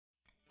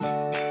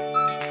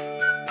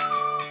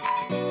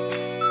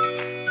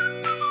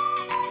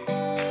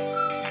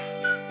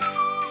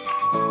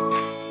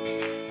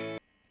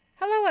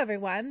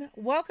everyone,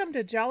 welcome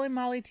to Jolly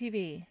Molly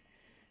TV.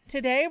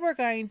 Today we're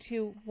going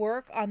to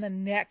work on the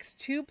next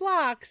 2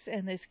 blocks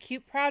in this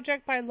cute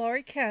project by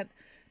Laurie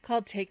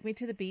called Take Me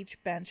to the Beach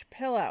Bench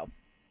Pillow.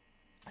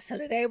 So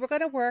today we're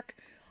going to work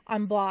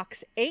on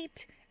blocks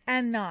 8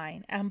 and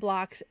 9. And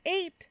blocks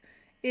 8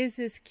 is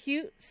this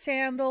cute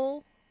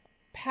sandal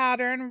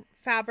pattern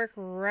fabric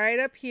right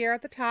up here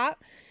at the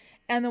top.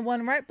 And the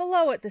one right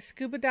below it, the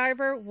scuba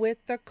diver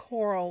with the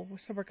coral.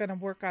 So we're going to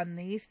work on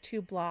these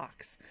 2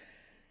 blocks.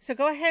 So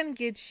go ahead and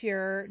get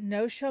your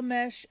no-show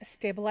mesh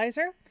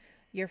stabilizer,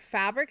 your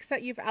fabrics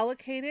that you've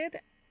allocated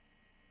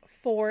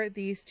for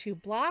these 2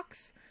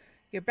 blocks,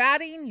 your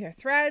batting, your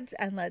threads,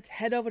 and let's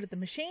head over to the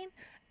machine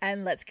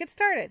and let's get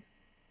started.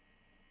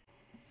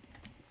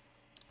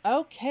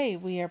 Okay,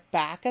 we are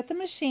back at the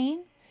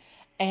machine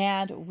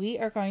and we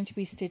are going to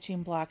be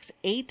stitching blocks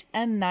 8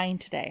 and 9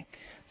 today.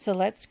 So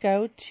let's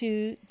go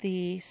to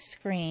the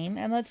screen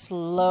and let's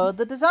load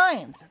the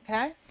designs,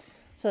 okay?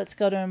 So let's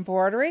go to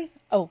embroidery.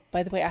 Oh,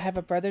 by the way, I have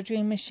a Brother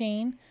Dream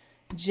machine.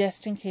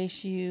 Just in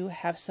case you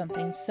have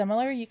something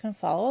similar, you can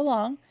follow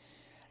along.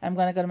 I'm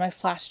going to go to my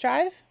flash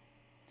drive.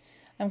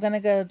 I'm going to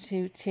go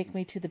to Take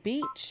Me to the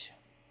Beach.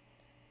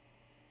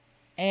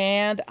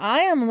 And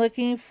I am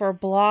looking for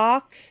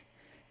block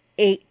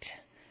 8,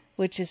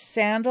 which is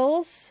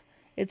sandals.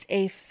 It's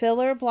a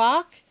filler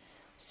block.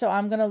 So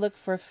I'm going to look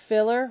for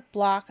filler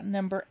block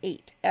number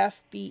 8,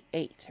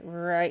 FB8,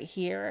 right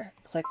here.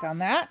 Click on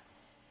that.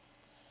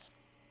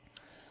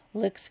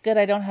 Looks good.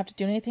 I don't have to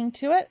do anything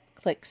to it.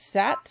 Click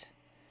set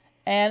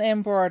and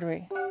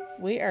embroidery.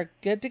 We are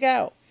good to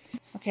go.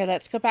 Okay,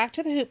 let's go back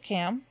to the hoop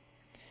cam.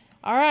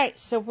 All right,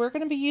 so we're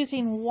going to be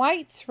using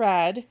white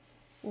thread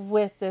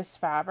with this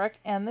fabric,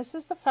 and this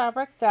is the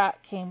fabric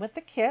that came with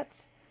the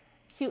kit.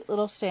 Cute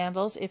little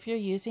sandals if you're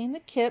using the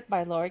kit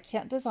by Laurie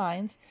Kent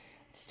Designs.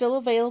 It's still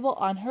available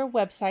on her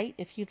website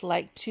if you'd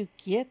like to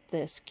get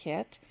this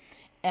kit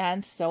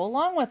and sew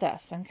along with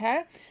us,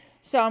 okay?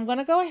 So I'm going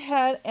to go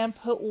ahead and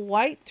put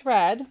white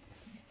thread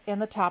in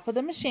the top of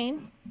the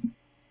machine.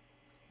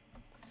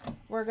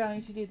 We're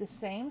going to do the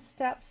same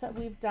steps that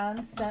we've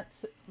done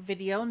since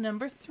video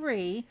number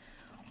 3,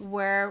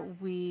 where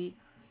we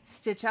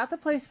stitch out the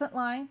placement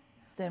line,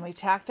 then we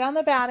tack down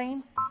the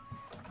batting,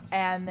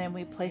 and then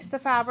we place the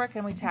fabric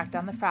and we tack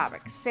down the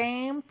fabric.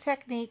 Same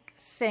technique,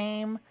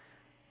 same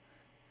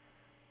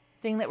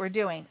thing that we're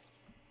doing.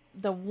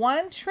 The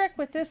one trick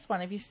with this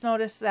one, if you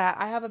notice that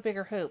I have a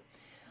bigger hoop,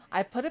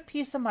 I put a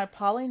piece of my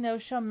poly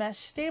no-show mesh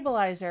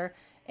stabilizer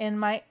in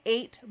my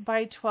 8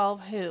 by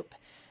 12 hoop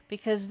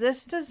because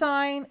this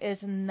design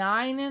is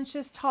 9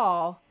 inches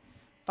tall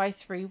by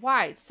 3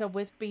 wide. So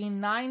with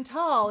being 9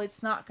 tall,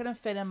 it's not going to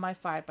fit in my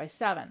 5 by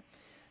 7.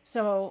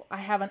 So I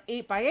have an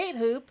 8 by 8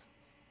 hoop.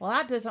 Well,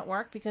 that doesn't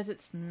work because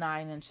it's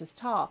 9 inches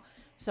tall.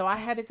 So I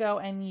had to go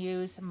and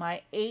use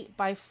my 8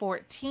 by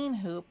 14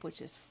 hoop,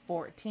 which is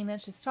 14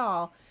 inches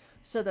tall,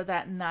 so that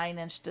that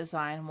 9-inch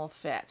design will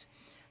fit.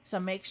 So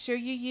make sure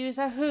you use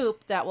a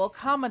hoop that will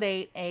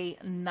accommodate a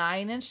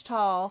 9-inch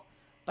tall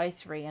by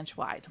 3-inch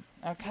wide.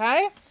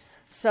 Okay?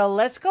 So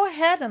let's go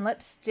ahead and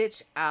let's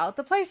stitch out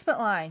the placement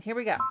line. Here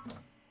we go.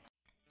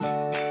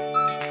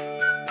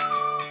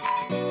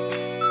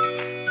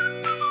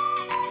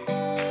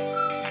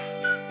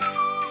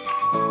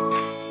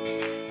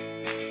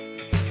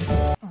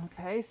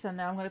 Okay, so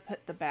now I'm going to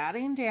put the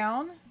batting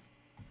down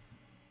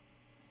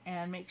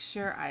and make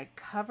sure I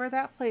cover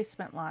that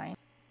placement line.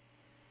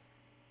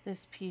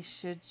 This piece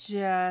should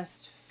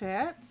just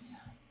fit.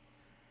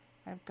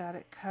 I've got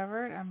it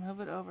covered. I'll move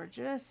it over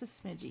just a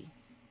smidgy.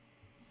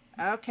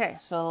 Okay,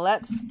 so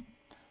let's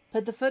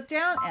put the foot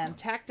down and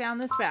tack down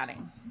this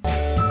batting.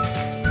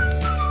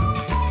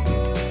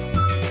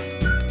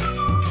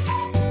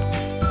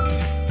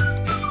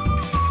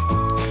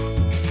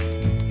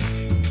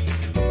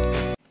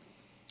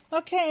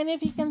 Okay, and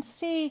if you can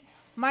see,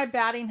 my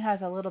batting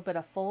has a little bit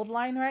of fold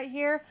line right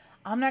here.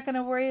 I'm not going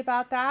to worry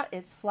about that.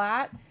 It's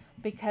flat.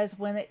 Because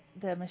when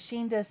the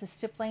machine does the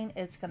stippling,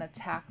 it's going to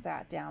tack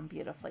that down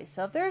beautifully.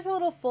 So if there's a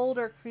little fold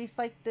or crease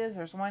like this,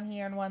 there's one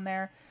here and one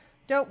there,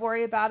 don't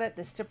worry about it.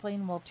 The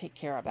stippling will take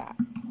care of that.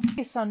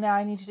 Okay, so now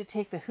I need you to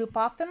take the hoop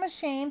off the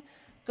machine,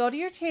 go to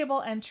your table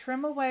and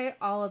trim away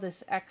all of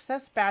this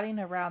excess batting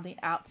around the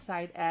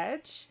outside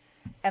edge,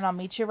 and I'll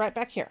meet you right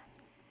back here.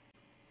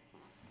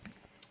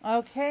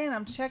 Okay, and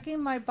I'm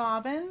checking my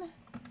bobbin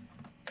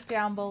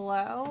down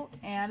below,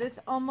 and it's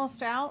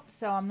almost out,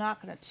 so I'm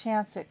not going to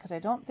chance it because I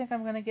don't think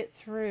I'm going to get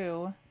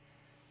through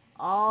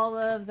all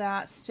of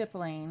that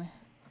stippling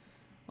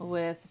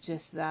with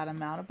just that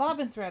amount of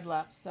bobbin thread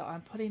left. So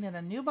I'm putting in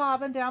a new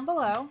bobbin down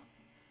below,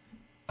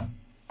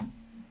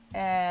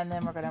 and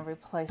then we're going to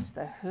replace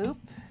the hoop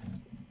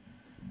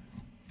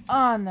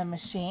on the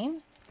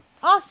machine.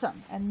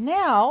 Awesome. And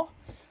now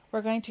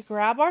we're going to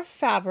grab our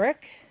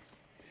fabric.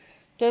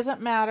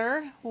 Doesn't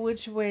matter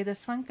which way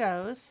this one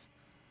goes,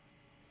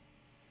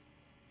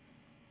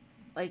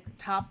 like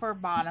top or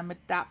bottom, but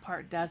that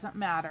part doesn't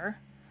matter.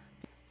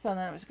 So then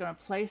I was going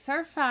to place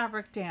our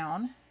fabric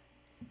down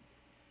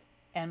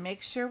And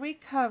make sure we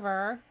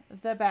cover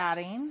the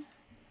batting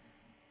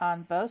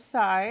on both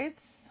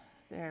sides.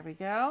 There we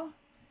go.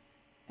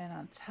 And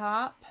on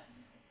top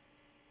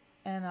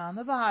and on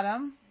the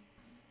bottom.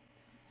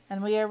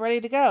 And we are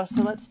ready to go.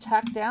 So let's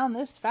tack down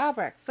this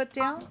fabric. Foot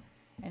down,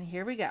 and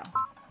here we go.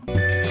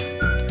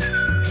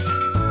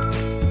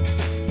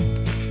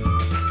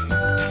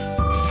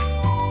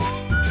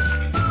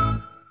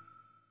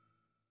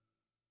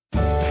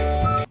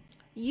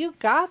 You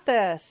got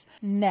this.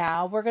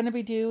 Now we're going to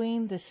be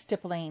doing the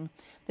stippling.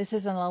 This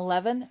is an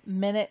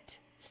 11-minute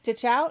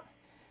stitch out.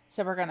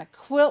 So we're going to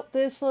quilt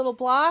this little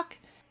block.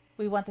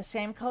 We want the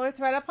same color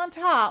thread up on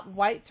top,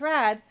 white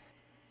thread.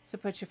 So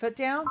put your foot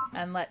down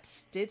and let's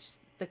stitch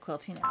the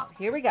quilting out.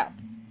 Here we go.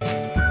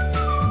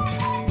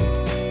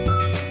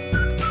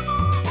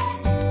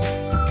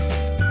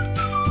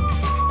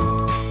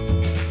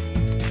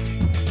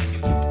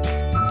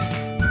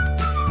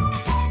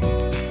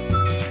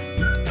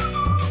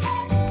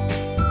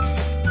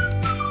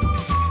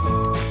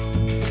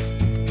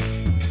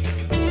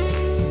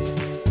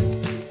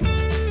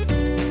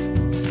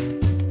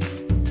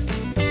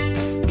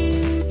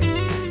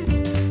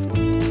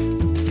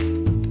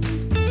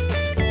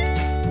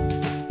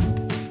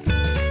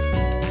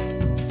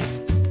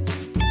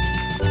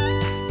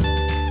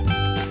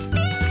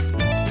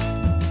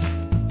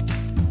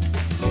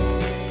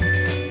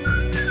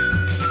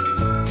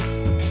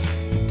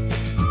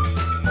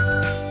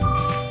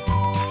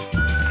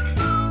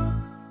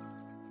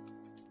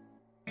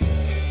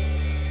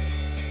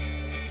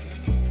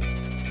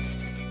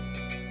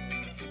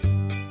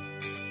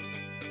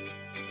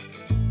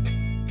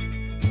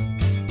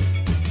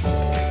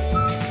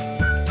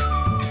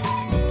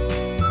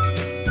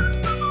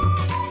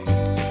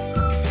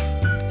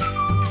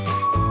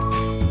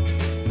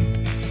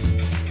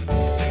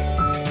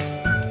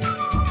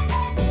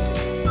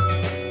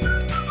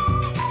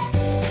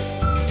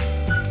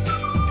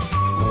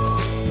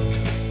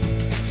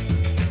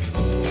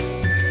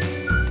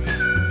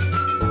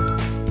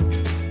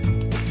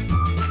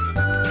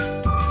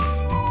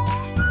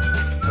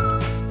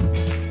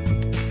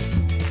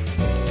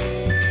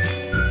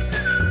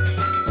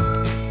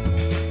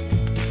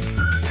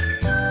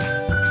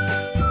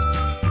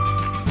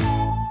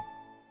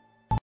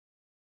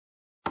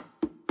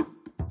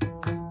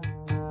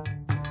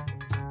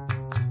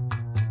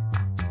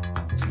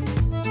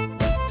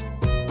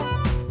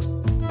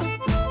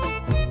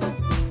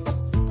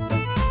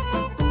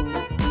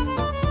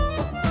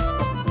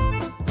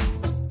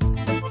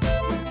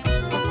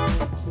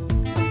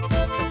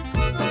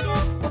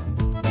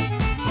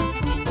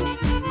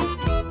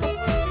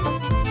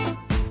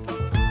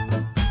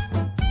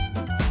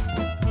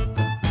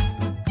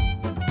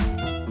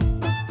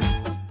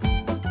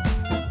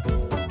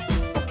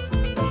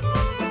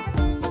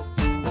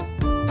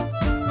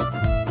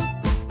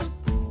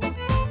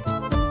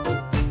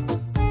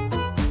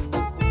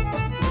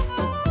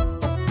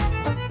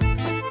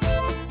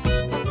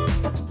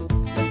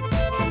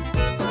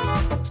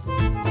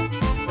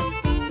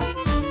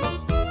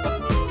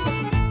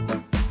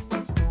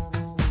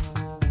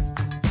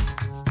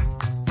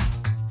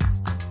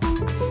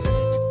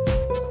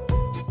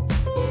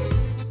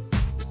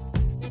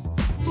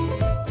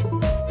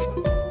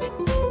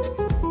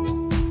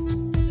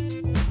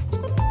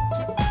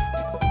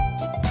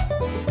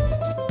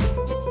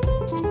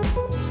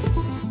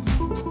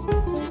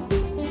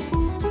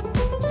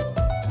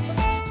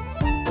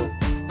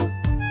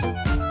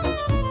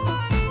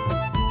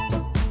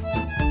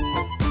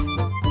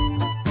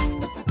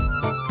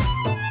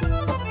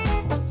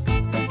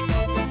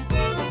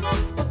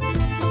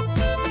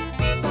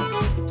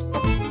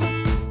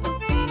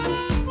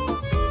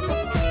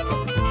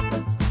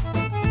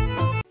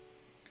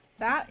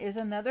 Is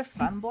another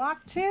fun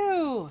block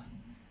too.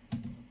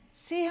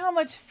 See how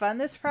much fun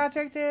this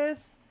project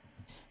is?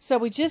 So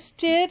we just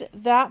did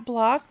that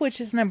block, which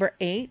is number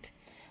 8.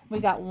 We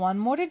got one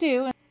more to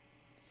do.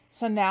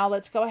 So now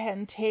let's go ahead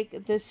and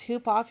take this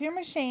hoop off your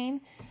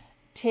machine,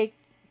 take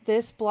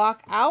this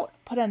block out,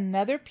 put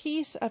another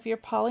piece of your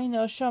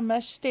polynotional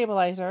mesh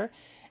stabilizer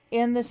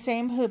in the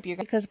same hoop,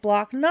 because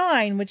block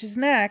 9, which is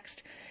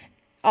next,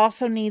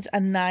 also needs a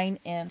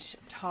 9-inch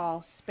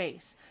tall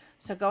space.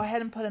 So go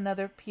ahead and put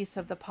another piece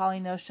of the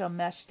polynotional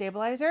mesh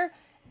stabilizer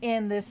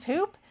in this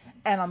hoop,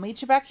 and I'll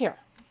meet you back here.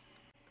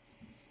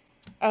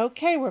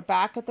 Okay, we're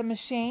back at the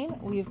machine.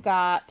 We've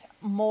got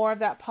more of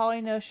that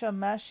polynotional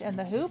mesh in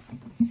the hoop.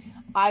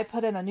 I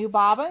put in a new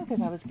bobbin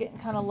because I was getting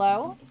kind of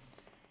low.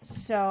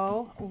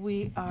 So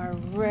we are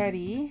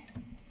ready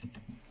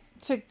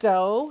to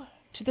go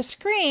to the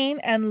screen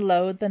and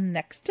load the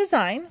next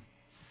design.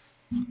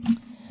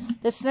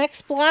 This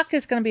next block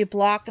is going to be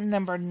block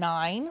number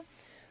 9.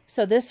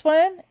 So this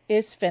one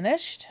is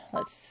finished.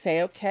 Let's say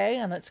okay,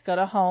 and let's go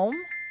to home.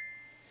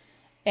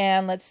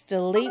 And let's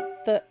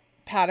delete the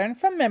pattern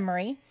from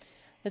memory.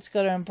 Let's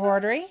go to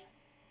embroidery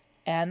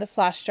and the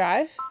flash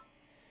drive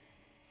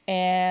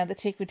and the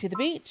take me to the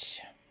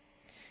beach.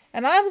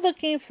 And I'm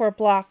looking for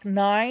block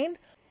 9,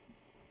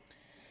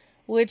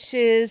 which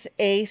is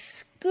a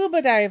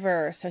scuba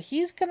diver. So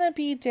he's going to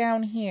be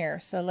down here.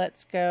 So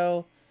let's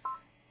go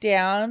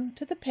down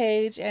to the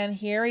page, and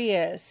here he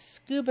is,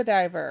 scuba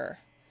diver.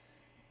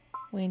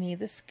 We need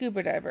the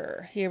scuba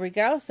diver. Here we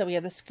go. So we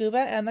have the scuba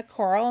and the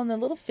coral and the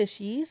little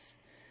fishies.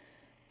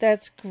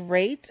 That's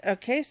great.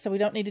 Okay, so we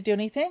don't need to do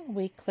anything.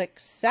 We click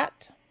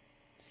set.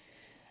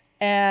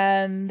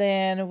 And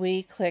then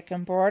we click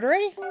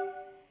embroidery.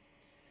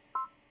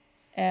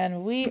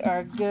 And we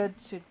are good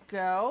to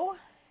go.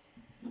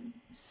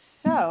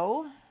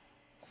 So,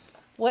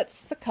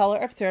 what's the color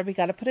of thread we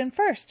got to put in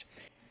first?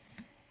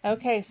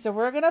 Okay, so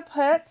we're going to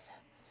put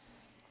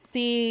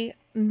the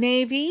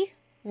navy,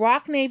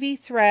 rock navy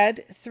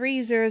thread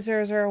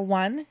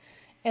 30001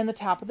 in the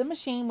top of the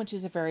machine, which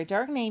is a very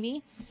dark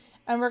navy.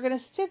 And we're going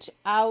to stitch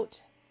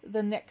out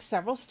the next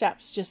several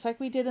steps, just like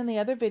we did in the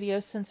other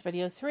videos since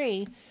video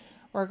 3.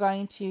 We're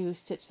going to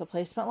stitch the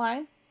placement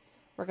line.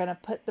 We're going to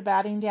put the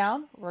batting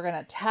down. We're going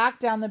to tack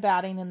down the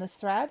batting in this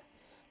thread.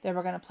 Then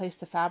we're going to place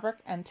the fabric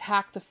and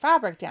tack the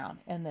fabric down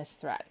in this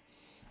thread.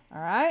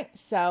 All right,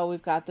 so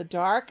we've got the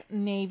dark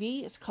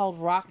navy, it's called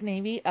rock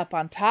navy, up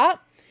on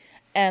top.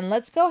 And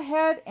let's go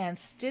ahead and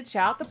stitch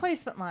out the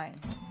placement line.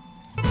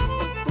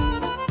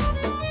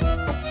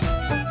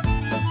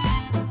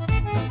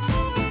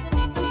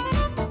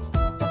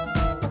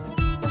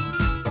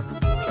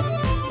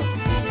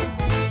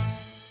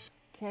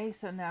 Okay,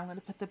 so now I'm going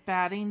to put the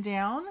batting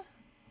down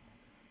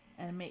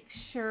and make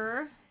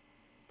sure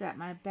that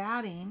my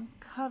batting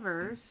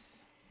covers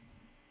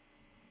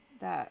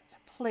that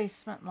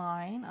placement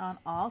line on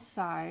all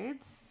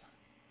sides.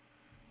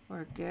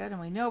 We're good, and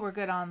we know we're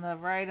good on the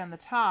right on the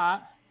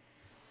top,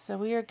 so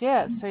we are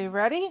good. So you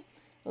ready?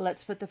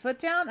 Let's put the foot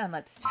down and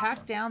let's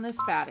tack down this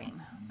batting.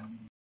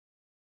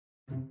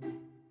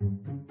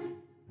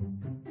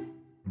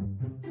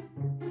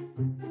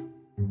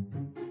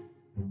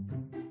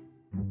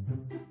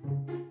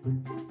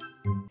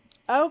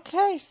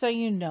 Okay, so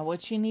you know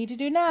what you need to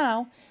do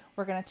now.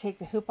 We're going to take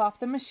the hoop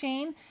off the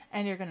machine,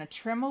 and you're going to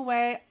trim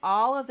away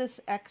all of this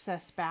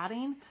excess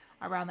batting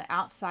around the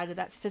outside of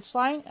that stitch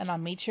line, and I'll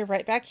meet you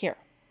right back here.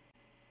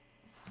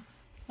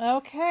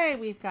 Okay,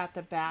 we've got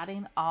the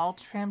batting all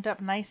trimmed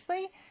up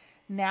nicely.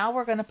 Now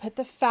we're going to put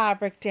the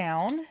fabric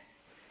down,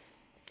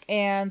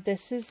 and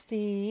this is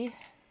the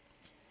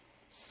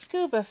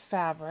scuba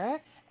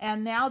fabric,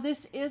 and now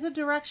this is a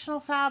directional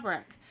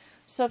fabric.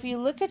 So if you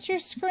look at your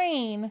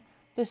screen,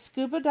 the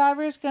scuba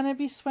diver is going to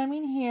be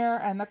swimming here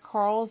and the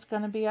coral is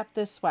going to be up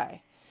this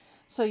way.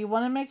 So you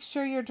want to make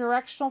sure your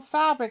directional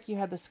fabric, you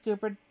have the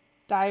scuba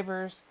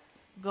divers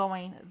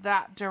going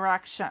that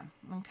direction.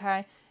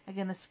 Okay,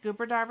 again, the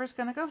scuba diver is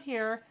going to go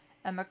here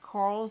and the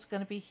coral is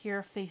going to be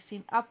here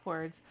facing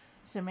upwards.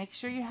 So make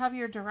sure you have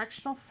your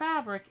directional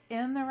fabric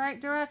in the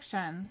right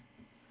direction,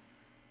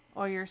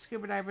 or your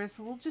scuba divers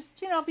will just,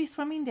 be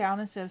swimming down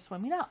instead of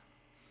swimming up.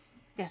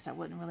 Guess that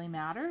wouldn't really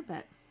matter,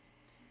 but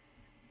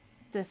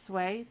this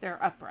way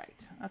they're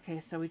upright.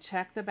 Okay, so we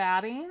check the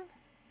batting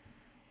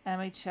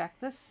and we check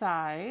the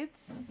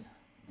sides.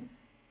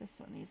 This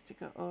one needs to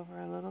go over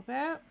a little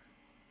bit.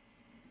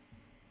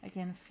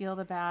 Again, feel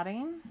the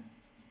batting.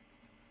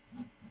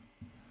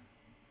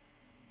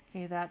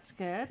 Okay, that's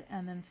good.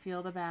 And then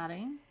feel the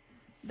batting.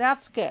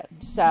 That's good.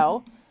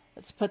 So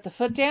let's put the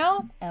foot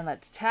down and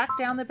let's tack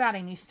down the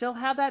batting. You still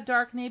have that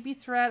dark navy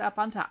thread up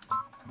on top.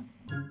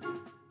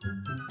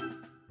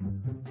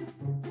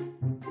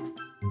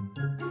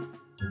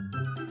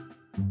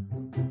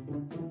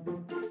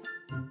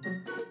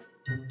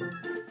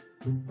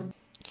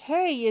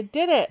 Okay, you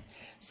did it.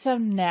 So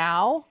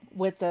now,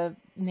 with the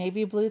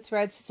navy blue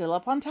thread still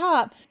up on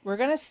top, we're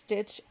going to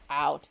stitch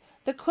out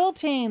the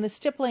quilting, the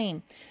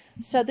stippling.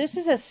 So this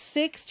is a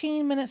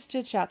 16-minute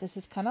stitch out. This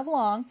is kind of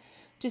long.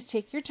 Just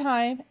take your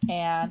time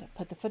and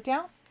put the foot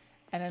down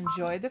and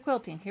enjoy the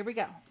quilting. Here we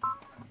go.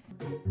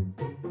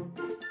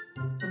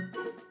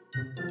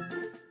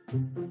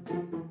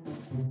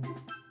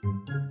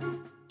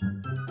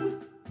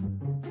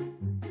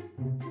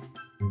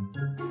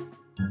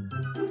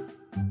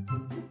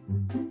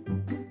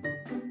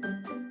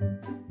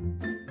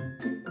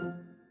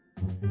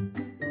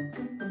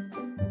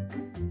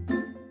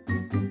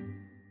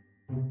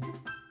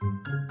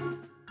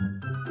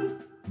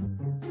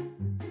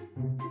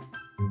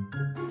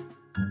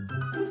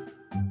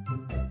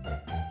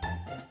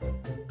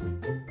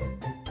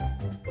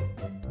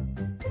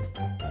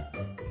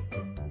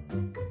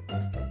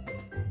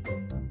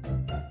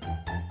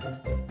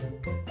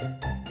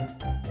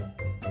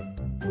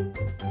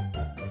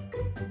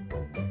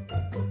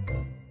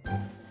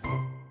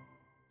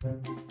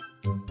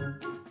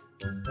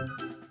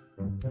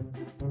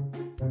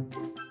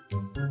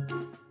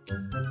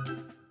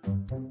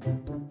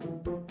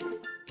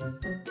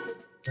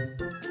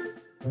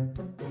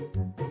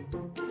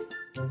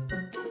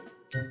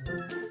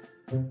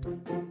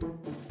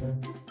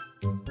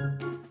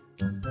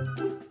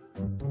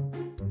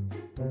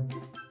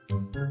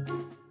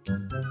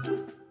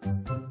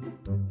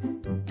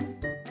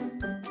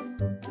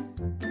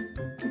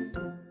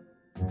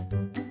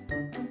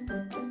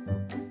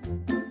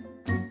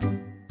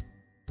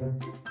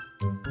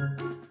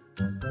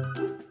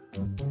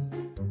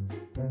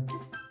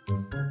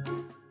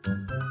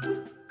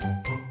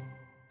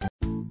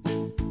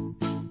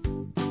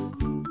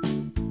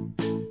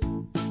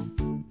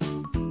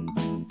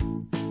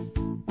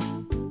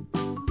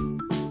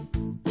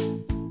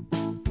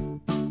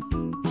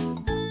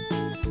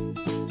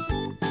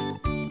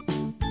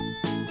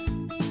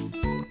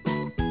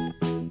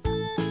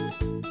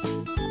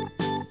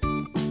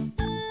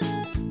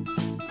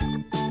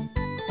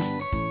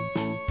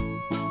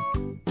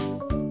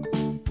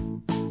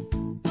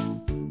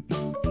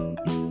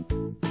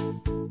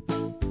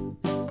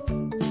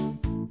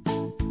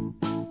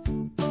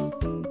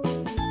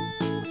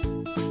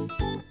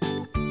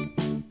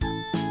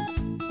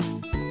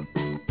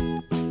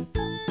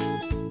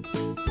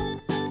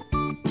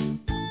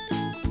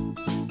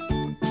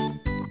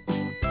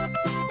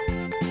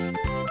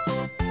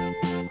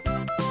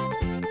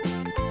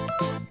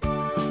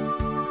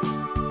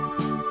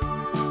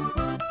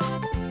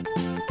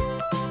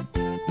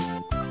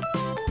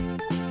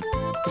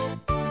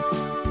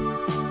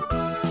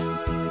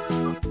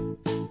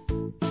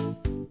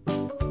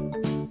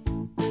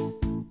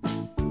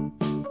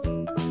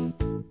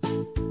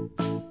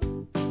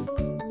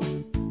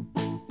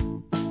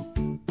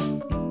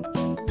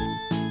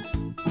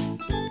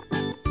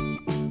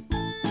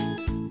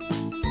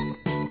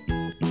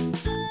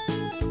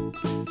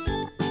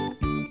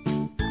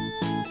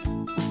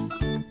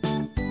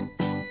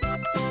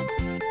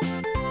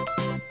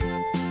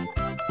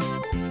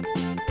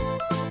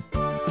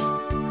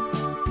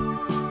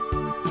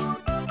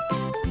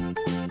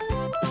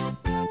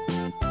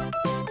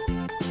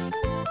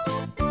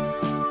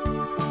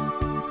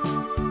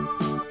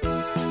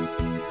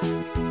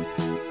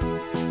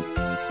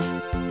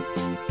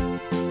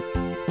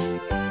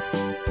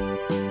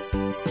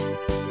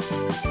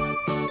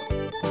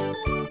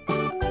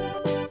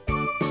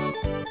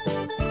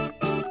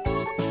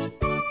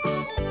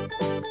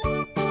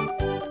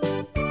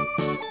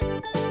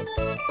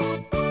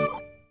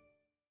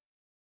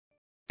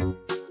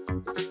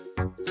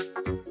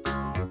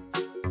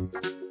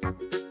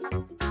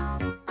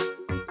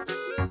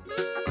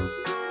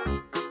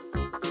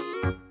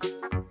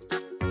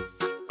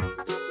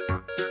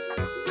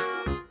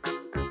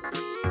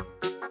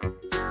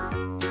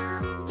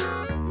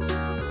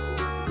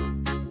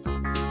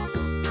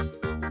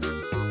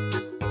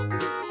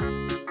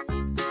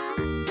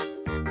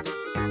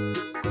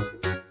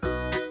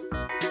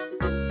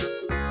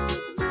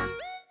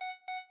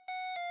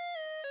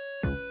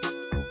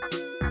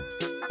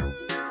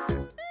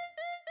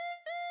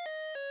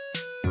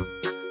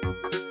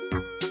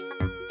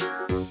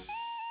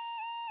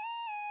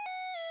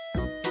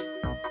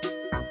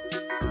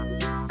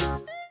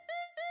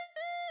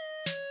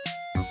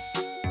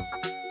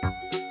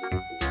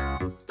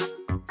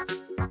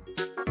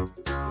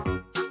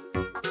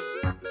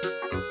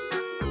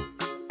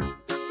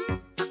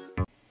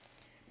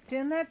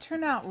 that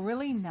turn out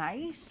really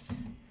nice?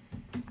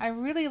 I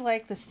really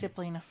like the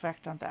stippling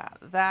effect on that.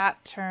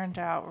 That turned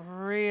out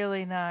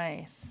really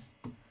nice.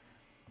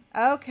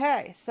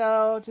 Okay,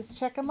 so just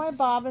checking my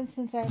bobbin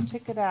since I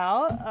took it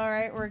out. All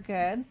right, we're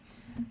good.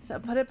 So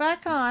put it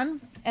back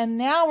on, and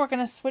now we're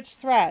going to switch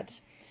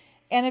threads.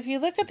 And if you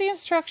look at the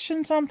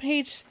instructions on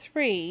page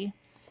 3,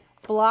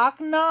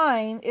 block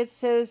 9, it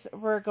says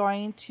we're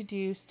going to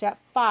do step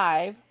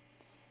 5,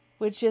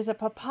 which is a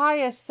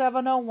papaya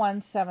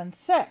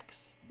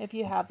 70176, if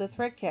you have the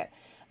thread kit.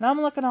 And I'm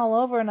looking all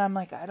over, and I'm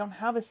like, I don't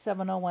have a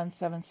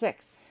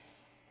 70176.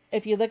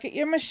 If you look at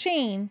your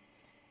machine,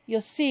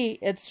 you'll see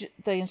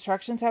the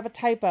instructions have a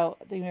typo.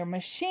 Your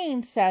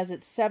machine says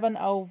it's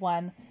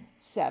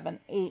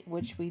 70178,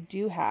 which we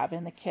do have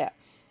in the kit.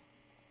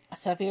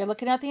 So if you're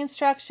looking at the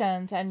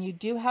instructions and you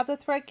do have the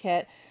thread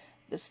kit,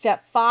 the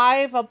step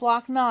 5 of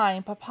block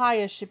 9,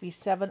 papaya, should be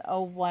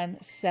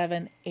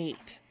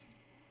 70178.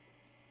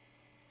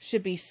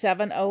 Should be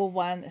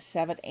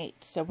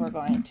 70178. So we're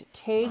going to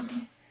take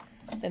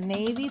the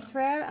navy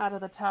thread out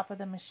of the top of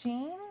the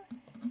machine,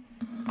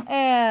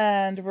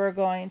 and we're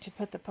going to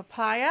put the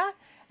papaya,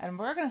 and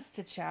we're going to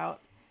stitch out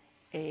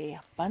a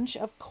bunch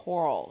of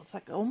coral. It's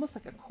like almost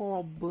like a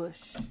coral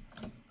bush.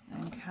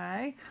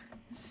 Okay,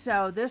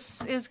 so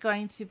this is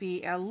going to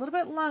be a little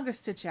bit longer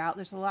stitch out.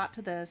 There's a lot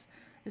to this.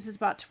 This is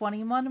about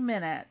 21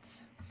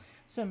 minutes.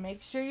 So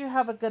make sure you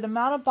have a good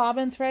amount of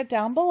bobbin thread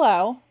down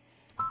below.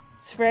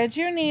 Thread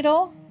your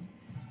needle,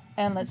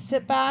 and let's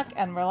sit back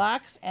and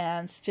relax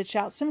and stitch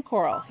out some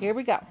coral. Here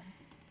we go.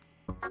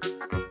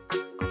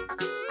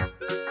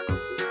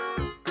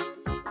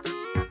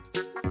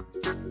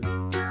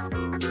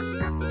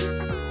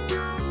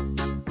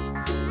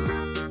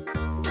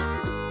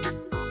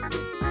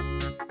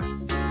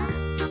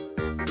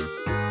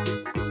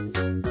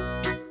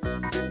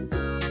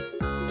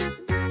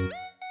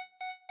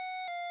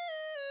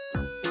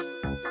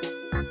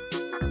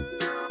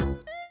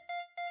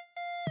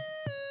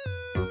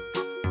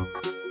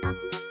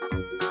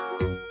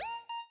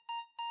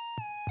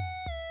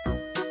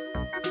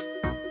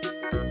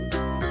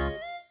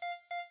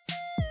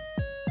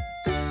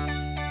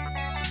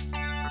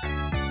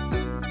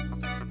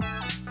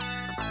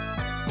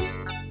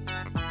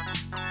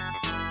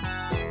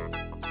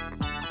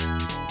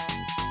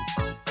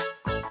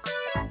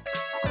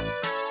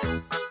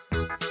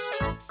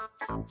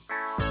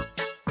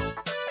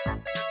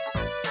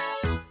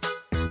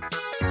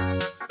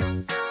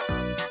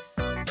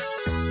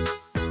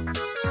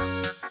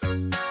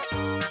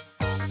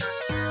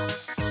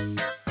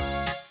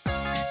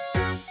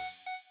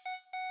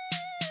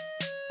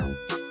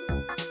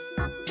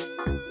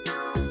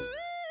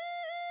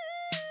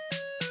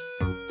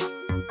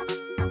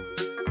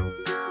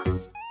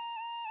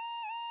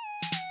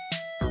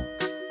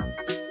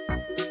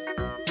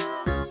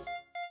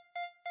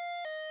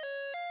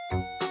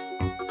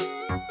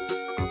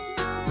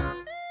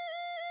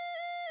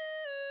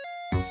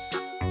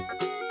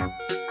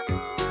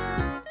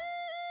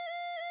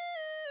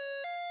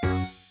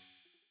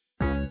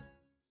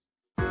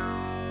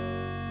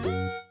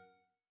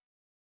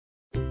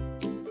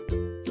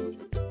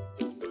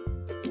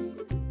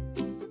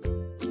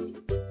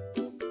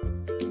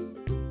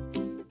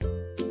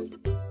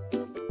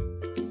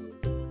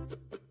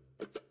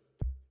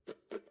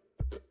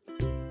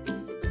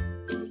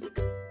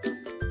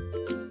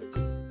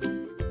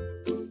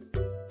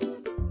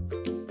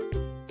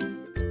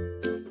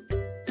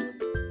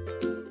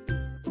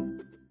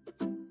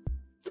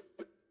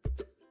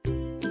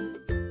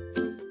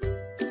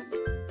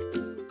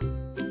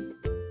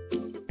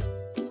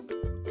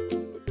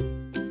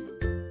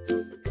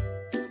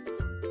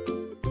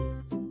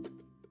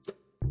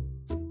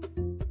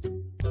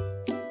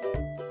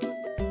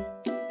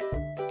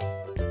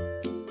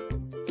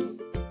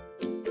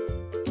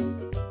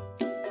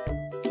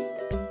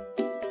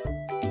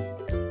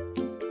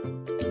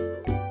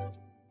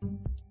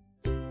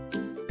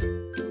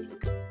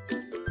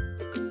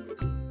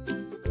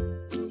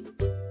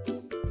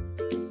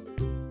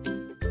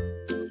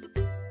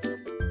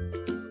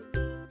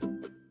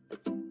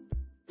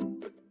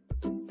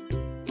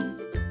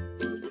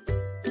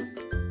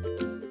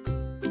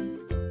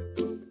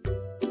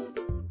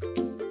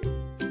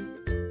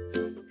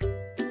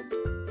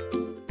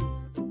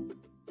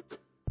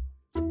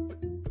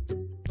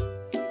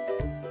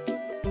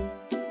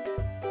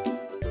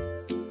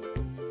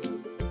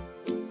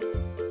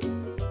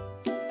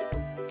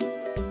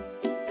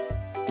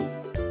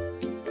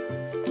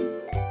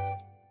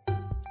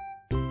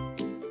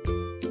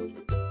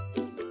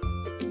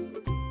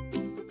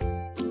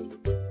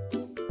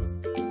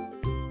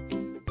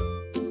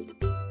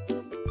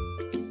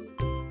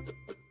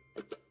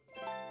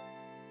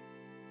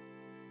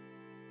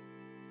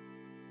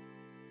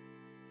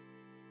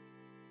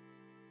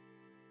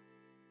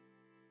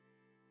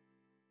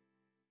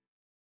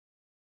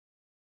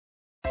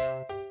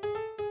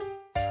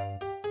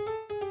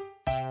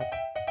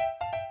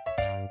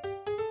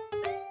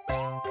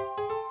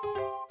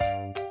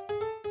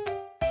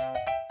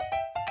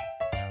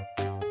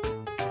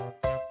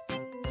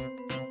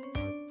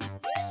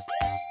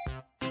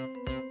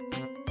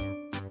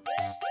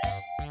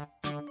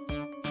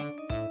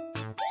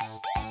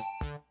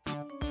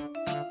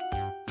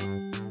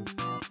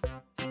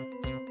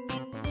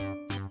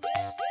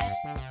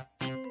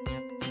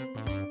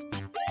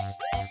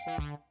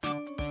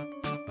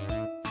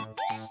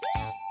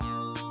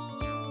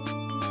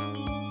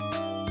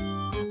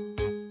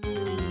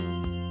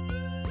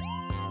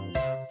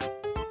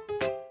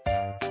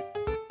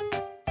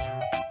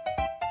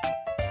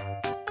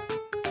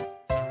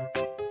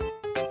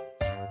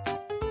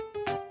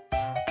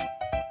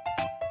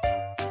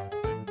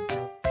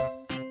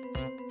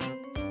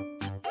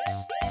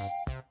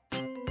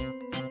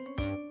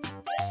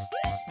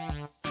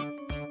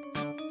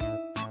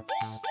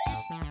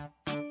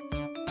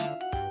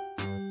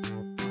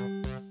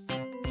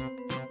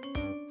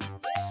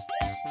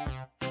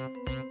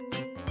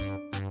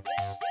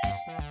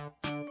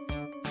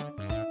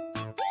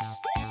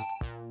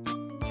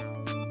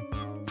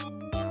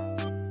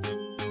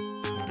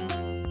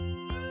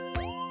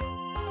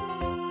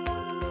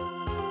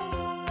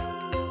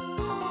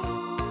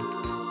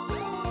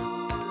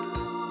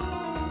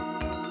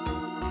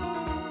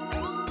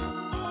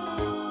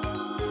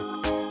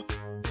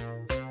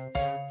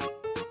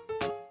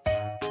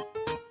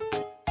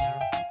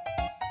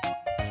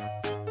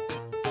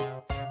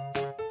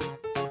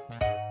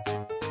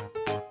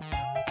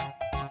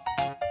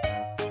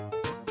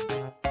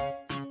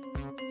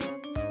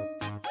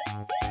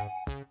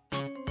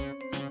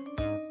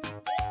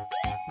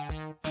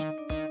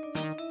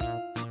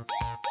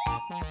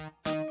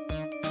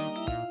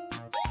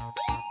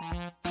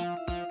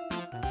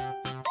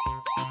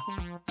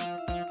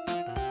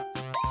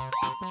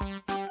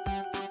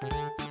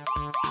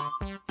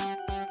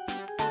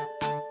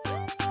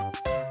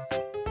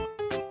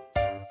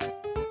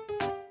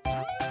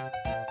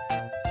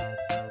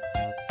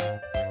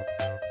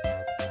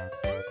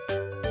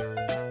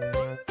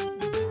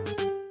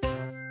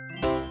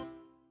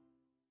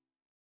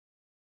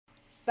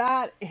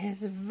 that is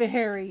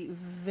very,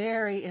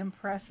 very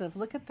impressive.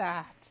 Look at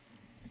that.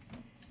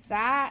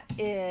 That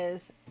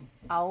is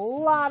a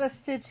lot of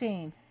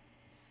stitching.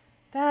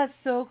 That's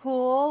so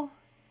cool.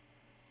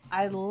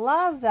 I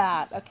love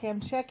that. Okay,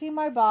 I'm checking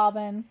my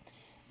bobbin.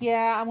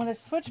 Yeah, I'm going to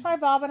switch my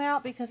bobbin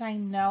out because I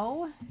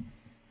know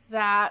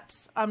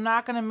that I'm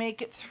not going to make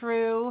it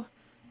through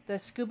the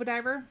scuba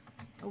diver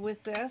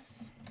with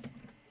this.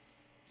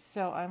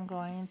 So I'm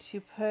going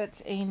to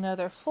put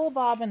another full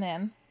bobbin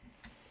in.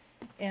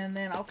 And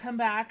then I'll come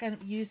back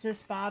and use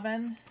this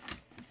bobbin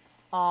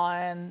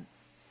on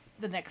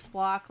the next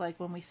block, like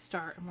when we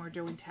start and we're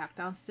doing tack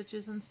down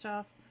stitches and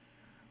stuff.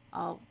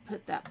 I'll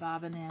put that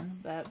bobbin in,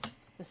 but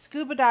the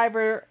scuba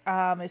diver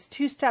is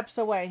 2 steps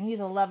away and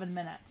he's 11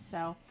 minutes.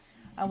 So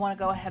I want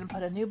to go ahead and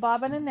put a new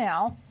bobbin in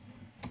now.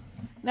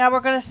 Now we're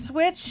going to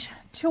switch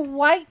to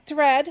white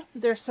thread.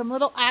 There's some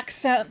little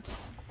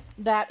accents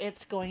that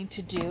it's going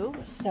to do.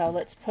 So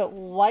let's put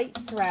white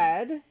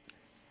thread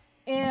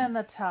in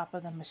the top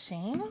of the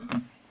machine.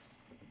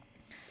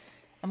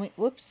 And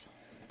whoops.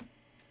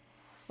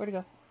 Where'd it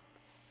go?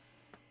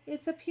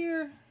 It's up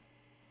here.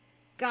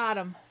 Got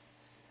him.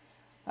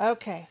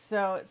 Okay,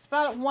 so it's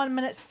about a 1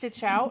 minute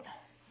stitch out.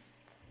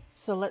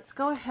 So let's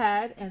go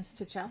ahead and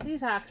stitch out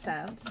these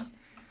accents.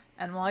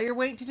 And while you're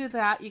waiting to do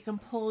that, you can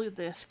pull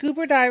the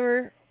scuba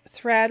diver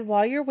thread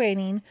while you're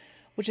waiting,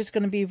 which is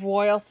going to be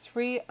Royal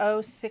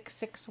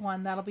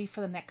 30661. That'll be for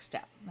the next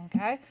step.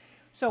 Okay,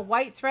 so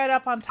white thread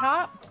up on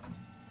top.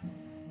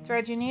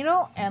 Thread your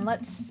needle and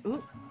let's,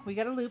 ooh, we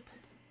got a loop.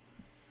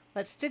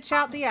 Let's stitch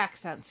out the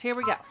accents. Here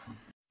we go.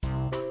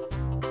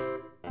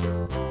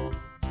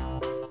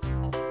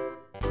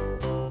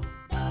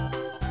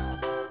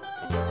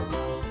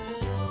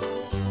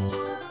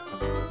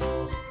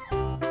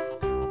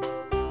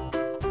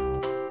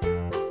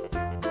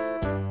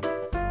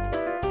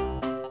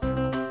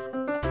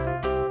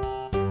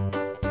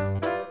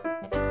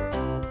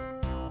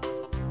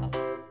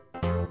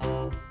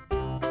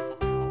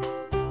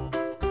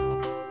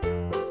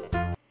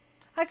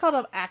 I called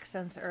them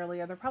accents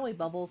earlier. They're probably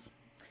bubbles.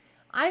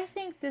 I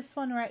think this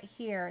one right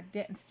here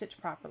didn't stitch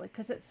properly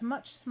because it's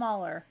much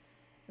smaller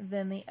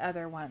than the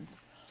other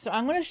ones. So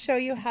I'm going to show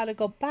you how to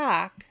go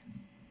back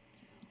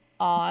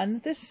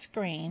on the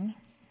screen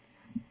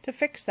to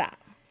fix that.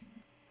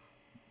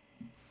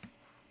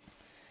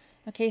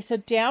 Okay, so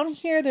down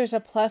here there's a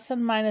plus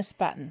and minus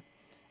button.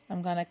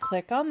 I'm going to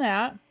click on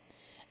that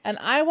and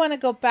I want to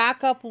go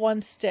back up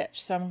 1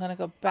 stitch. So I'm going to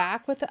go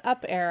back with the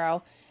up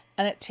arrow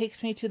and it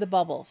takes me to the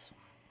bubbles.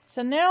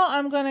 So now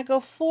I'm going to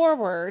go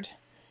forward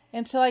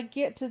until I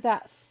get to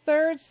that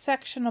 3rd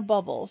section of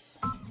bubbles.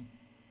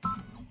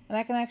 And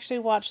I can actually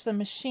watch the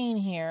machine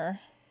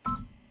here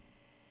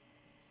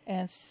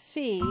and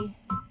see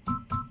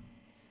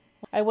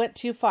I went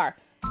too far.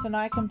 So now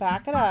I can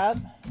back it up.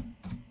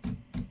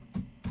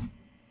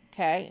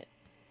 Okay,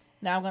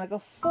 now I'm going to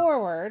go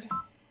forward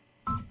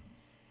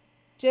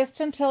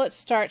just until it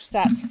starts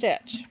that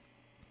stitch.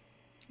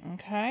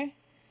 Okay,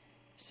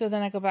 so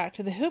then I go back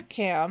to the hoop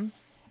cam.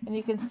 And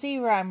you can see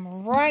where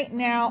I'm right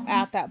now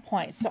at that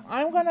point. So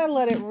I'm going to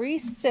let it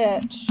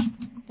restitch.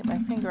 Get my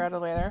finger out of the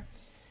way there.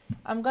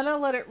 I'm going to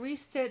let it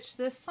restitch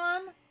this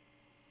one.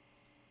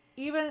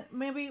 Even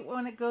maybe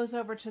when it goes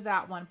over to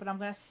that one. But I'm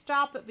going to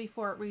stop it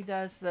before it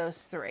redoes those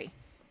 3.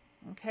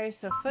 Okay,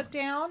 so foot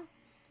down.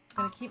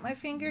 I'm going to keep my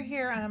finger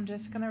here. And I'm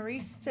just going to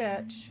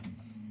restitch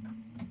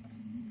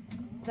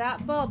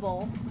that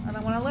bubble. And I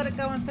want to let it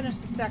go and finish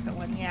the second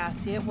one. Yeah,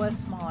 see, it was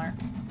smaller.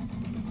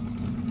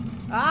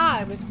 Ah,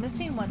 I was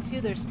missing one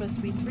too. There's supposed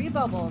to be 3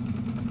 bubbles.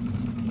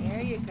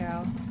 There you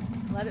go.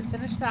 Let it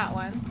finish that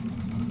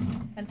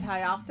one. And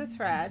tie off the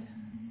thread.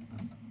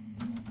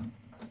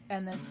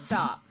 And then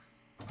stop.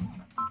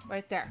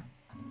 Right there.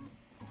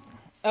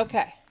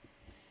 Okay.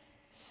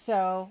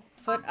 So,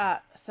 foot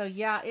up. So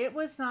yeah, it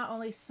was not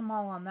only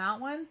small on that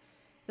one.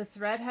 The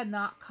thread had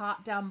not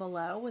caught down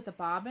below with the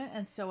bobbin.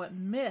 And so it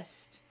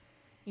missed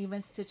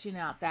even stitching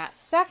out that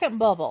second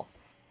bubble.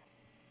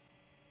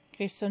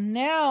 Okay, so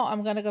now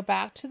I'm going to go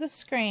back to the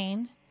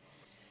screen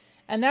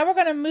and now we're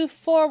going to move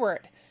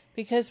forward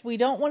because we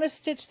don't want to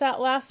stitch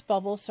that last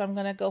bubble. So I'm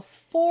going to go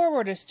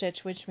forward a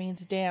stitch, which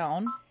means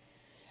down,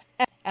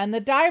 and the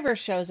diver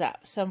shows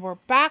up. So we're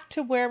back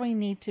to where we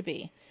need to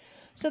be.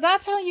 So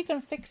that's how you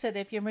can fix it.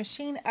 If your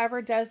machine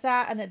ever does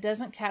that and it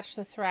doesn't catch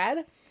the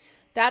thread,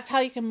 that's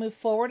how you can move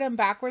forward and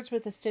backwards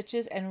with the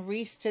stitches and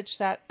restitch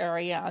that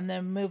area and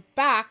then move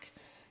back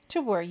to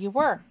where you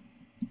were.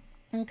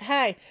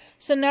 Okay,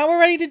 so now we're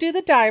ready to do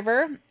the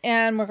diver,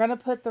 and we're going to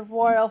put the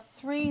Royal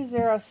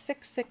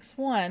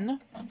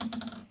 30661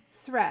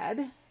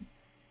 thread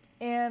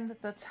in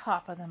the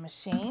top of the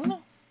machine.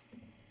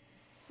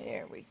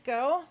 There we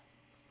go.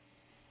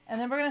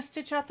 And then we're going to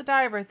stitch out the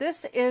diver.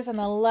 This is an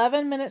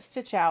 11-minute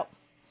stitch out,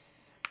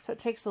 so it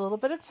takes a little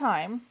bit of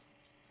time.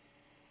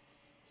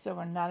 So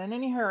we're not in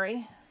any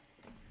hurry.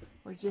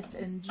 We just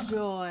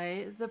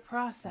enjoy the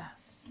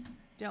process,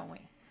 don't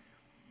we?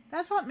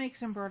 That's what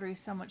makes embroidery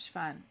so much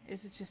fun.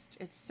 It's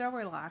so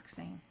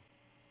relaxing.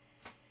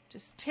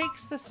 Just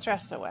takes the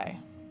stress away.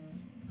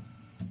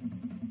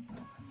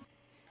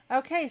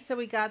 Okay, so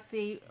we got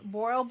the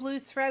royal blue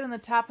thread in the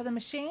top of the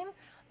machine.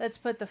 Let's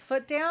put the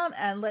foot down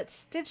and let's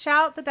stitch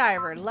out the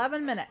diver.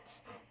 11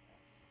 minutes.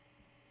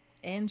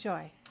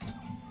 Enjoy.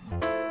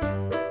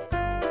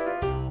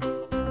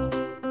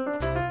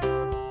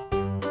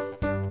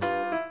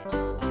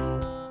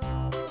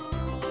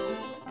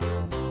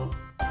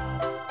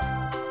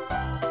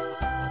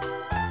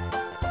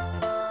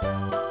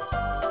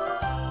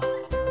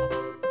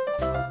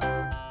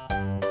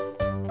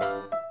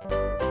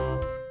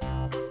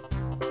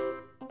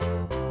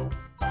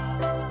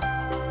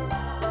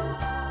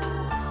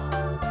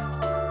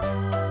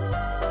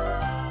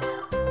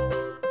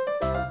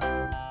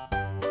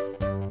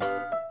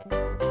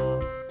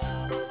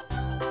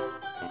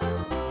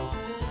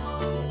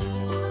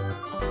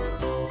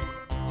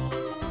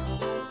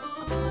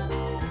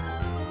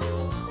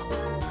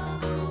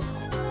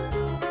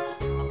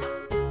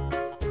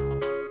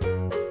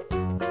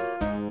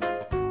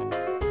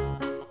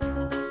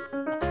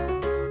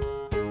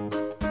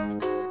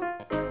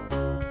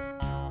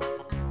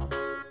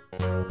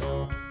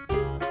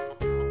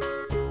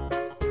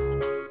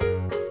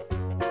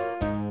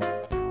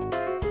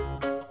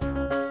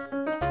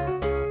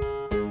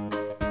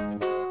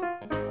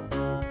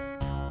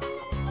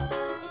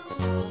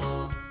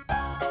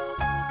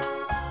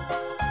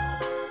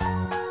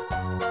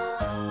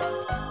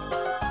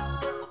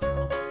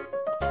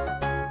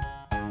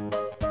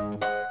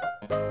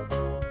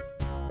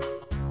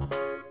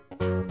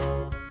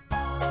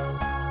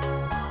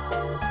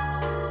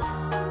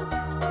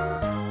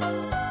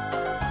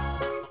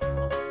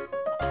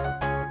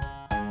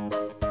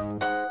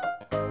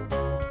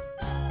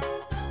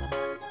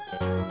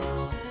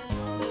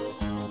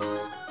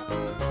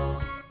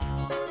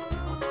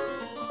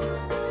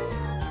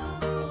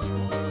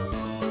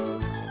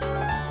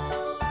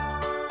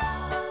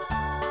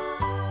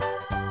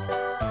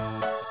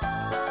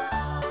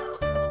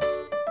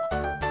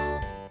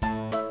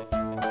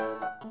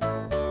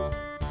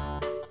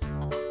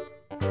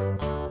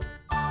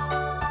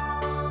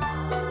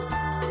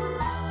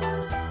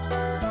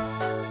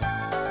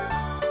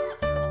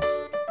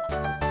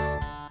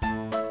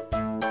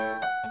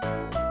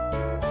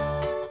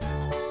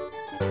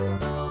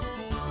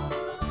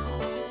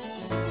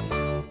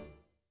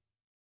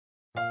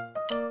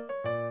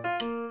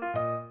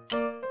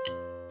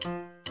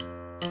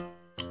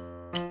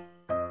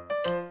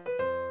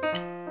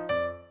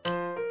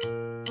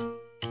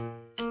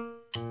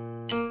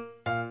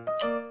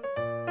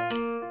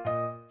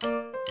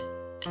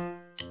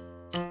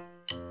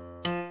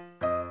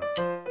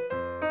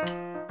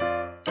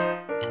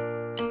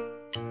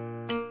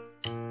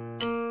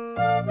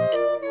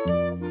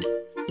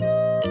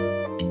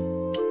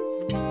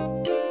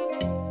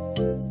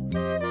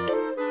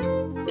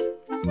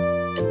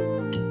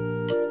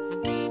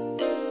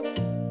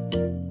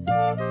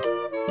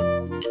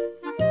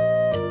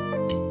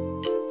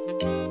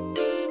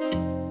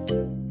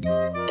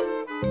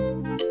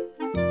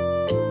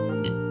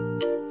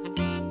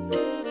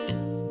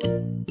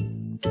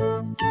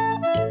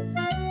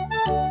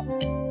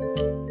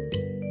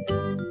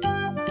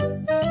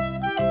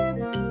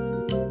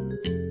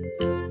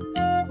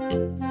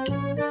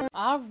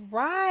 All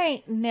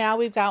right, now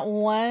we've got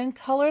one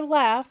color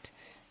left.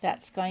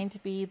 That's going to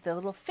be the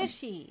little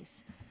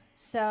fishies.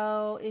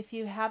 So if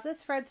you have the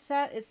thread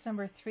set, it's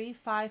number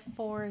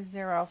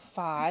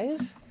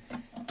 35405.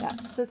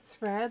 That's the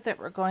thread that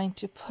we're going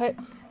to put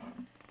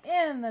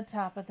in the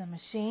top of the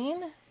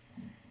machine.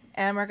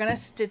 And we're going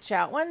to stitch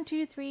out 1,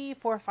 2, 3,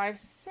 4, 5,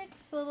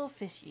 6 little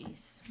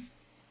fishies.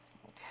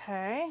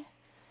 Okay,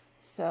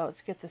 so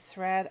let's get the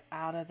thread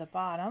out of the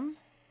bottom.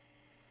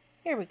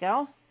 Here we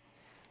go.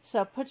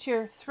 So put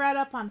your thread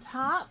up on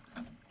top,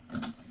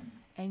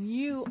 and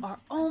you are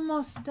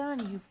almost done.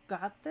 You've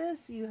got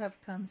this. You have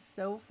come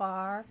so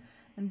far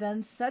and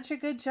done such a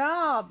good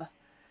job.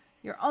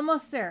 You're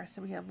almost there.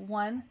 So we have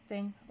one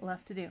thing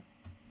left to do.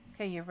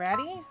 Okay, you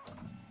ready?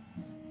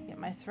 Get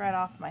my thread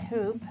off my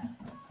hoop.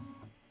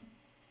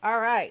 All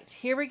right,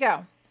 here we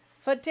go.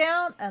 Foot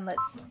down, and let's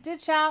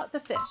stitch out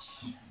the fish.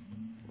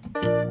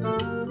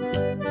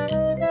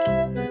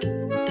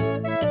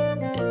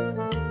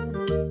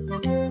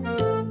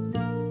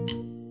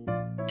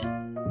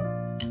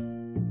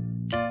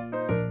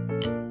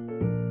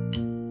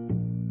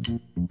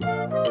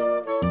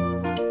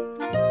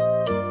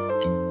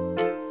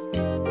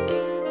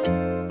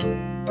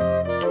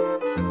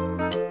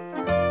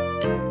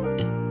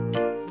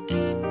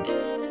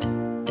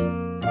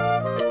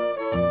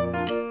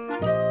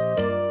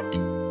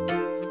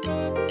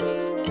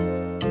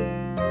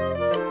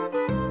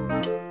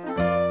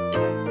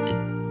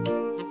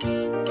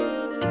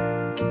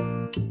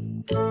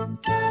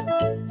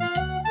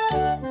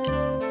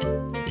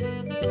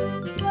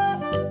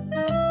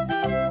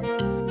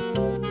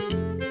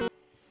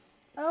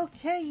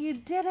 Okay, you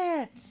did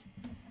it.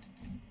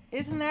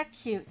 Isn't that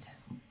cute?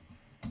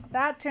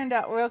 That turned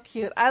out real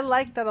cute. I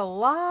like that a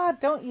lot,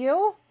 don't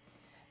you?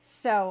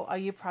 So, are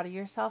you proud of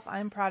yourself?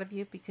 I'm proud of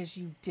you because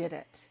you did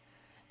it.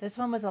 This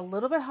one was a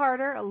little bit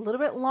harder, a little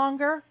bit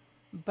longer,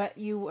 but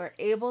you were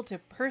able to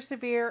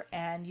persevere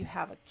and you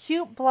have a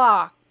cute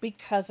block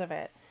because of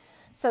it.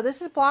 So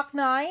this is block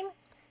 9.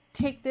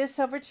 Take this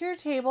over to your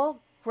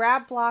table,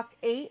 grab block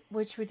 8,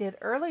 which we did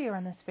earlier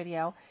in this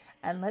video,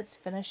 and let's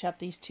finish up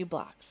these 2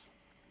 blocks.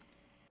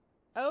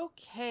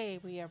 Okay,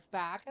 we are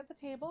back at the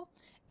table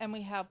and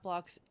we have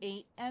blocks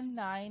 8 and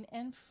 9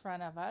 in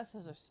front of us.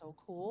 Those are so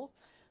cool.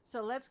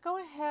 So let's go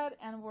ahead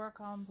and work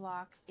on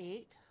block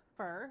 8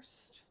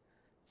 first.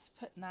 Let's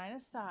put 9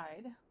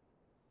 aside.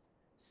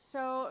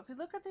 So if you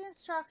look at the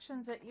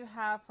instructions that you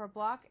have for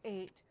block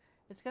 8,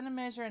 it's going to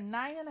measure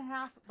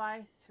 9.5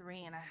 by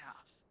 3.5.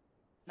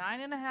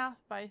 9.5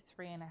 by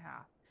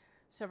 3.5.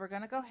 So we're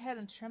going to go ahead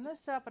and trim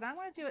this up, and I'm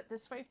going to do it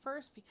this way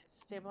first because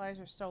the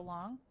stabilizer is so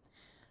long.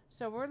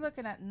 So we're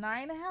looking at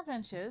 9.5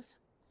 inches.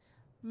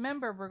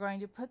 Remember, we're going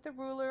to put the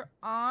ruler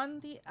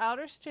on the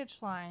outer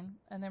stitch line,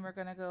 and then we're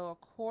going to go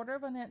 1/4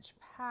 of an inch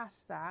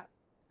past that.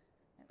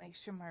 And make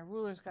sure my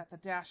ruler's got the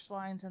dashed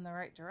lines in the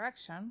right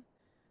direction.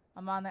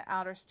 I'm on the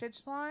outer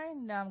stitch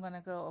line. Now I'm going to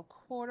go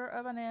 1/4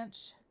 of an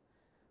inch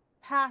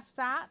past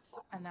that,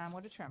 and now I'm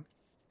going to trim.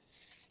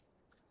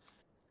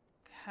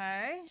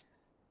 Okay.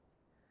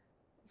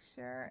 Make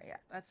sure, yeah,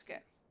 that's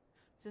good.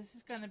 So this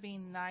is going to be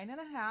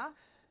 9.5.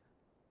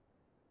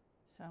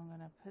 So I'm going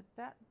to put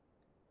that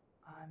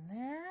on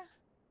there,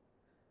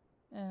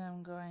 and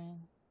I'm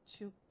going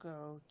to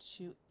go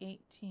to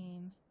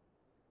 18.5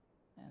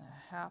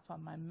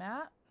 on my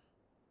mat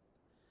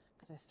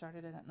because I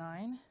started it at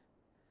 9.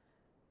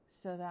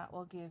 So that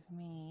will give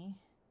me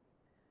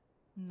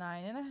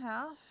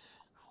 9.5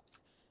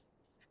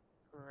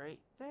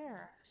 right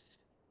there.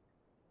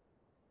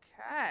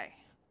 Okay.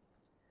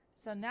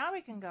 So now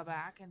we can go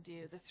back and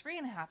do the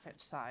 3.5 inch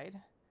side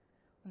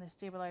when the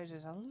stabilizer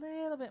is a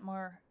little bit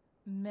more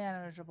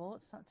manageable.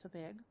 It's not so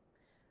big.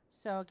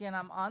 So again,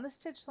 I'm on the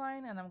stitch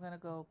line and I'm going to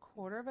go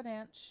 1/4 of an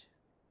inch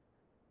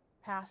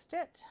past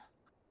it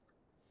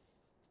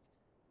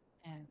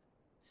and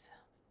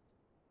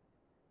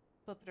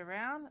flip it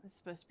around. It's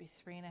supposed to be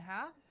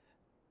 3.5.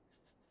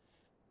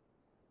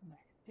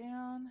 Back it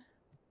down.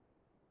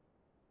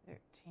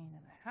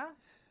 13.5.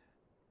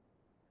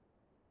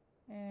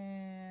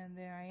 And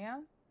there I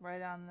am,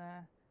 right on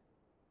the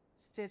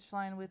stitch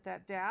line with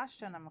that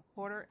dash, and I'm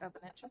 1/4 of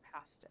an inch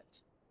past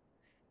it.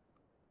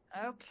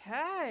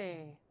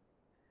 Okay,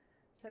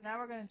 so now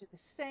we're going to do the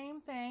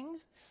same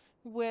thing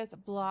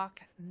with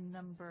block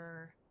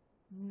number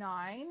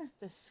 9,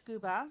 the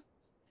scuba.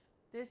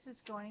 This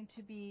is going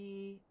to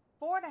be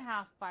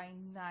 4.5 by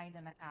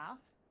 9.5.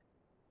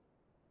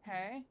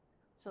 Okay,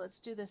 so let's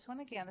do this one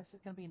again. This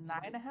is going to be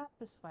 9.5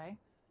 this way.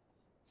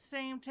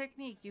 Same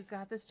technique, you've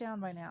got this down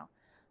by now.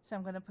 So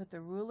I'm going to put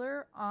the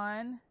ruler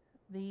on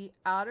the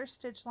outer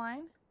stitch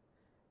line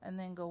and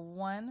then go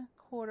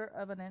 1/4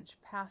 of an inch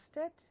past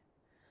it.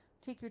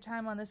 Take your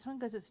time on this one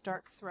because it's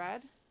dark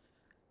thread. You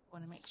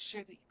want to make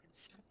sure that you can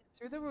see it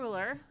through the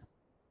ruler.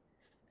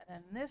 And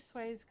then this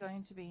way is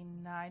going to be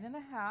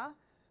 9.5,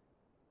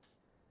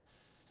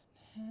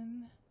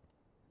 10,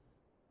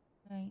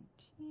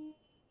 19.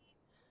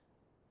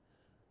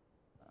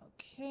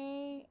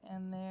 Okay,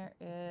 and there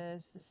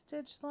is the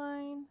stitch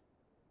line.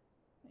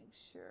 Make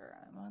sure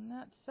I'm on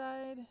that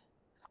side.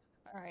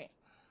 All right.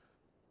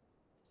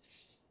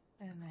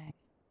 And then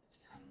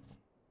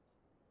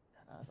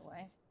that out of the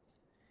way.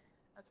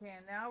 Okay,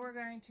 and now we're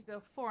going to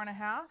go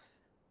 4.5.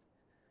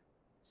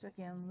 So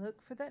again,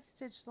 look for that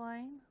stitch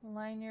line.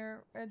 Line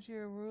your edge of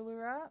your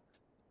ruler up.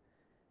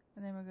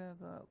 And then we're going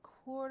to go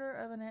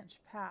 1/4 of an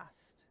inch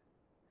past.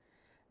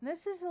 And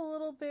this is a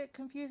little bit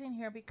confusing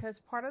here because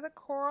part of the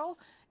coral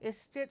is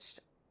stitched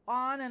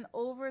on and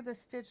over the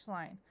stitch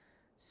line.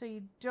 So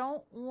you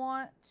don't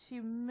want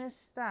to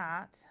miss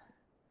that.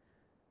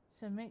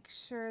 So make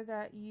sure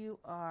that you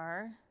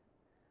are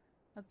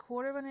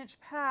 1/4 of an inch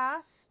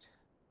past,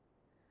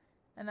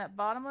 and that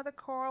bottom of the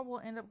coral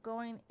will end up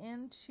going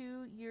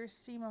into your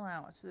seam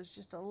allowance. So there's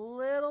just a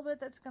little bit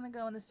that's going to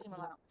go in the seam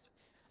allowance.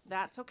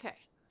 That's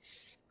okay.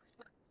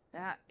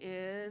 That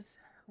is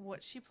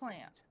what she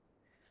planned.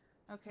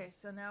 Okay,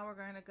 so now we're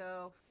going to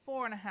go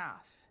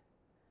 4.5.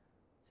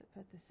 So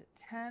put this at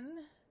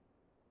 10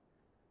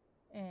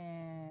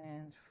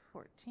 and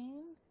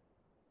 14.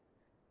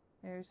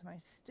 There's my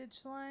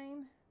stitch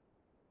line.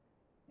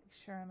 Make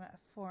sure I'm at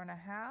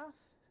 4.5.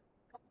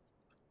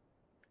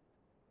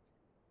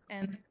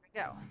 And there we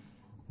go.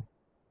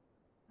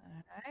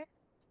 Alright,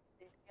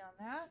 safety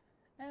on that.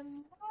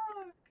 And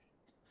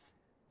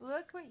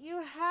look what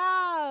you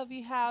have.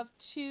 You have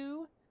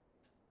 2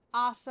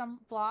 awesome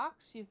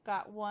blocks. You've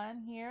got one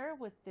here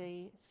with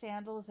the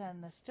sandals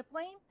and the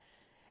stippling,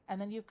 and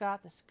then you've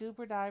got the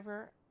scuba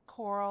diver,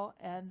 coral,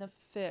 and the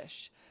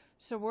fish.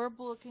 So we're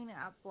looking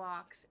at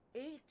blocks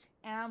 8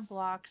 and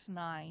blocks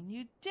 9.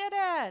 You did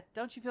it!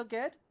 Don't you feel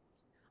good?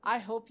 I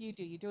hope you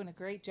do. You're doing a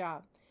great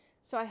job.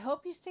 So I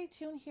hope you stay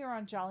tuned here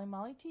on Jolly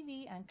Molly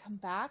TV and come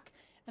back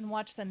and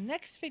watch the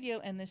next video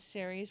in this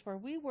series where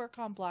we work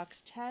on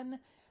blocks 10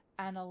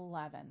 and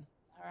 11.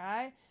 All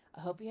right? I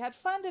hope you had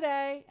fun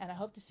today, and I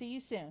hope to see you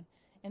soon.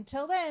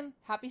 Until then,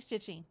 happy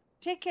stitching.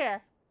 Take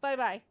care.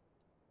 Bye-bye.